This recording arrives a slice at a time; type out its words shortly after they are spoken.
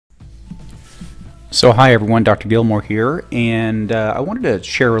So hi everyone, Dr. Gilmore here, and I wanted to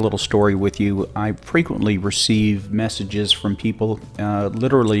share a little story with you. I frequently receive messages from people,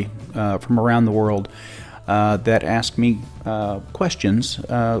 literally from around the world, that ask me questions.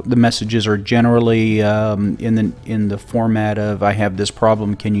 The messages are generally in the format of, "I have this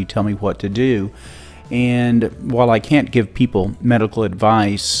problem, can you tell me what to do?" And while I can't give people medical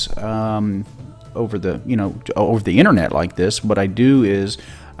advice over the internet like this, what I do is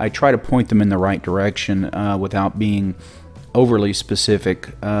I try to point them in the right direction without being overly specific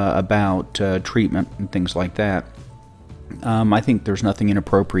about treatment and things like that. I think there's nothing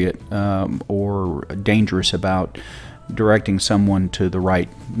inappropriate or dangerous about directing someone to the right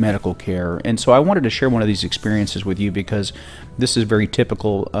medical care. And so I wanted to share one of these experiences with you because this is very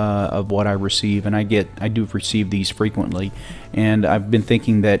typical of what I receive, and I do receive these frequently. And I've been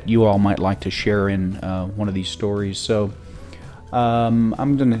thinking that you all might like to share in one of these stories. So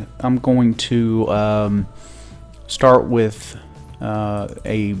I'm going to start with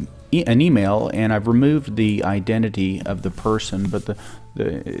an email, and I've removed the identity of the person, but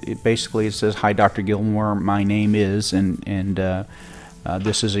it basically says, "Hi, Dr. Gilmore, my name is," and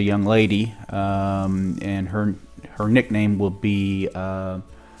this is a young lady, and her nickname will be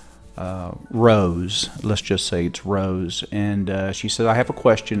Rose. Let's just say it's Rose. And she said, "I have a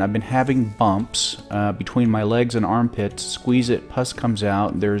question. I've been having bumps between my legs and armpits. Squeeze it, pus comes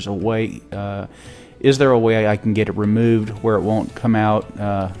out. There's a way. Is there a way I can get it removed where it won't come out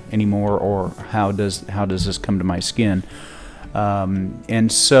anymore, or how does this come to my skin?"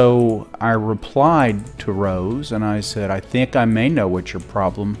 And so I replied to Rose, and I said, "I think I may know what your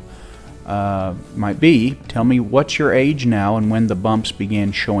problem might be. Tell me what's your age now and when the bumps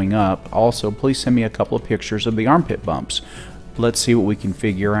began showing up. Also, please send me a couple of pictures of the armpit bumps. Let's see what we can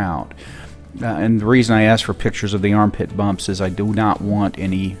figure out." And the reason I asked for pictures of the armpit bumps is I do not want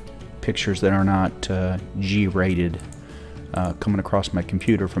any pictures that are not G-rated coming across my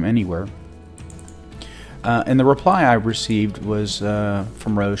computer from anywhere. And the reply I received was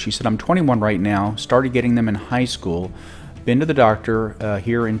from Rose. She said, "I'm 21 right now, started getting them in high school. Been to the doctor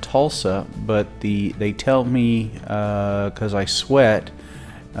here in Tulsa, but they tell me because I sweat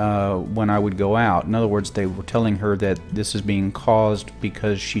when I would go out." In other words, they were telling her that this is being caused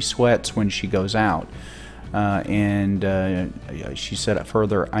because she sweats when she goes out. And she said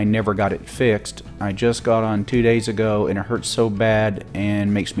further, "I never got it fixed. I just got on 2 days ago, and it hurts so bad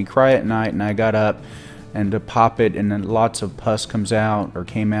and makes me cry at night, and I got up and to pop it, and then lots of pus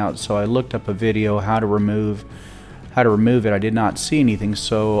came out. So I looked up a video how to remove it. I did not see anything,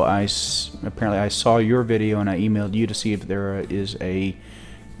 so apparently I saw your video and I emailed you to see if there is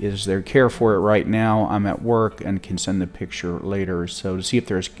there care for it right now. I'm at work and can send the picture later, so to see if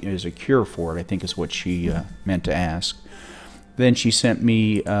there is a cure for it," I think is what she meant to ask. Then she sent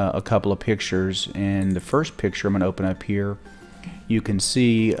me a couple of pictures, and the first picture I'm going to open up here. You can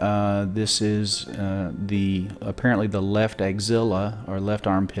see this is apparently the left axilla or left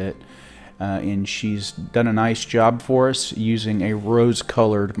armpit. And she's done a nice job for us using a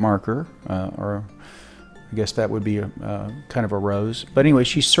rose-colored marker, or I guess that would be kind of a rose. But anyway,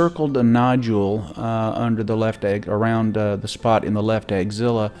 she circled a nodule under the left around the spot in the left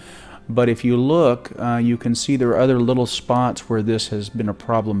axilla. But if you look, you can see there are other little spots where this has been a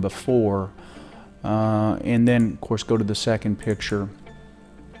problem before. And then, of course, go to the second picture.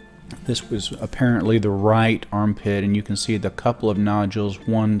 This was apparently the right armpit, and you can see the couple of nodules.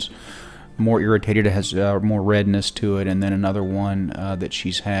 One's more irritated, it has more redness to it, and then another one that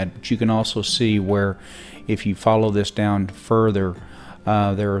she's had. But you can also see where, if you follow this down further,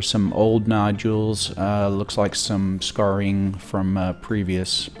 there are some old nodules. Looks like some scarring from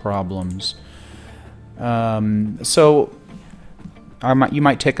previous problems. So you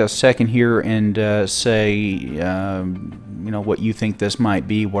might take a second here and say what you think this might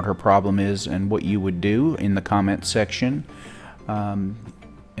be, what her problem is, and what you would do in the comment section.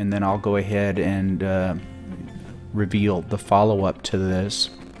 And then I'll go ahead and reveal the follow-up to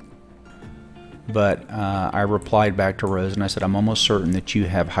this. But I replied back to Rose and I said, "I'm almost certain that you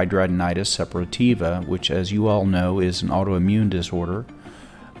have hidradenitis suppurativa, which, as you all know, is an autoimmune disorder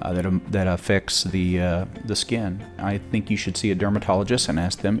that affects the skin. I think you should see a dermatologist and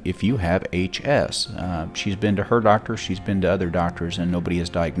ask them if you have HS. She's been to her doctor, she's been to other doctors, and nobody has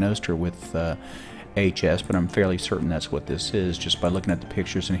diagnosed her with HS, but I'm fairly certain that's what this is just by looking at the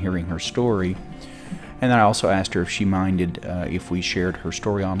pictures and hearing her story." And then I also asked her if she minded if we shared her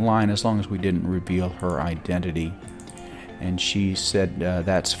story online, as long as we didn't reveal her identity. And she said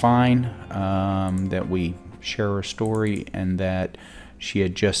that's fine, that we share her story, and that she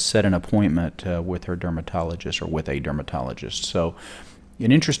had just set an appointment with her dermatologist, or with a dermatologist. So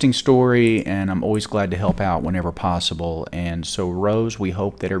an interesting story, and I'm always glad to help out whenever possible. And so, Rose, we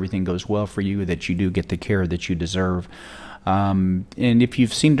hope that everything goes well for you, that you do get the care that you deserve. And if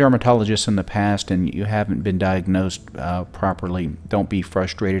you've seen dermatologists in the past and you haven't been diagnosed properly, don't be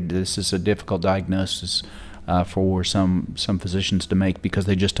frustrated. This is a difficult diagnosis for some physicians to make because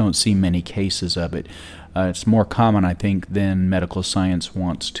they just don't see many cases of it. It's more common, I think, than medical science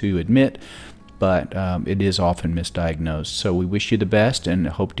wants to admit, but it is often misdiagnosed. So we wish you the best and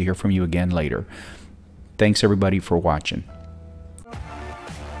hope to hear from you again later. Thanks everybody for watching.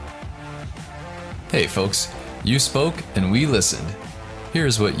 Hey folks, you spoke and we listened.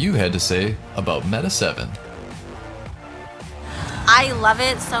 Here's what you had to say about Meta 7. I love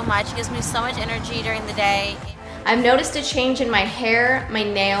it so much. It gives me so much energy during the day. I've noticed a change in my hair, my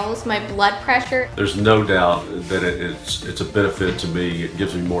nails, my blood pressure. There's no doubt that it's a benefit to me. It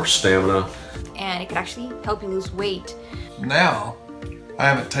gives me more stamina. And it can actually help you lose weight. Now, I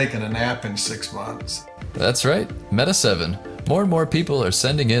haven't taken a nap in 6 months. That's right, Meta 7. More and more people are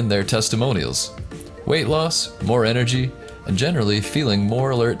sending in their testimonials. Weight loss, more energy, and generally feeling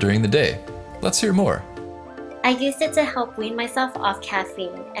more alert during the day. Let's hear more. I used it to help wean myself off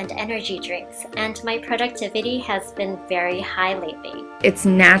caffeine and energy drinks, and my productivity has been very high lately. It's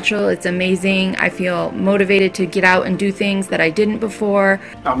natural, it's amazing. I feel motivated to get out and do things that I didn't before.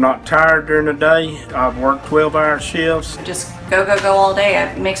 I'm not tired during the day. I've worked 12-hour shifts. Just go all day.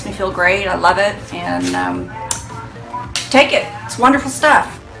 It makes me feel great. I love it, and take it. It's wonderful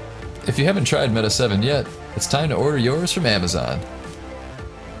stuff. If you haven't tried Meta 7 yet, it's time to order yours from Amazon.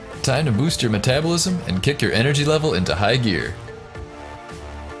 Time to boost your metabolism and kick your energy level into high gear.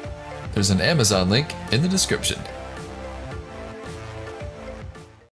 There's an Amazon link in the description.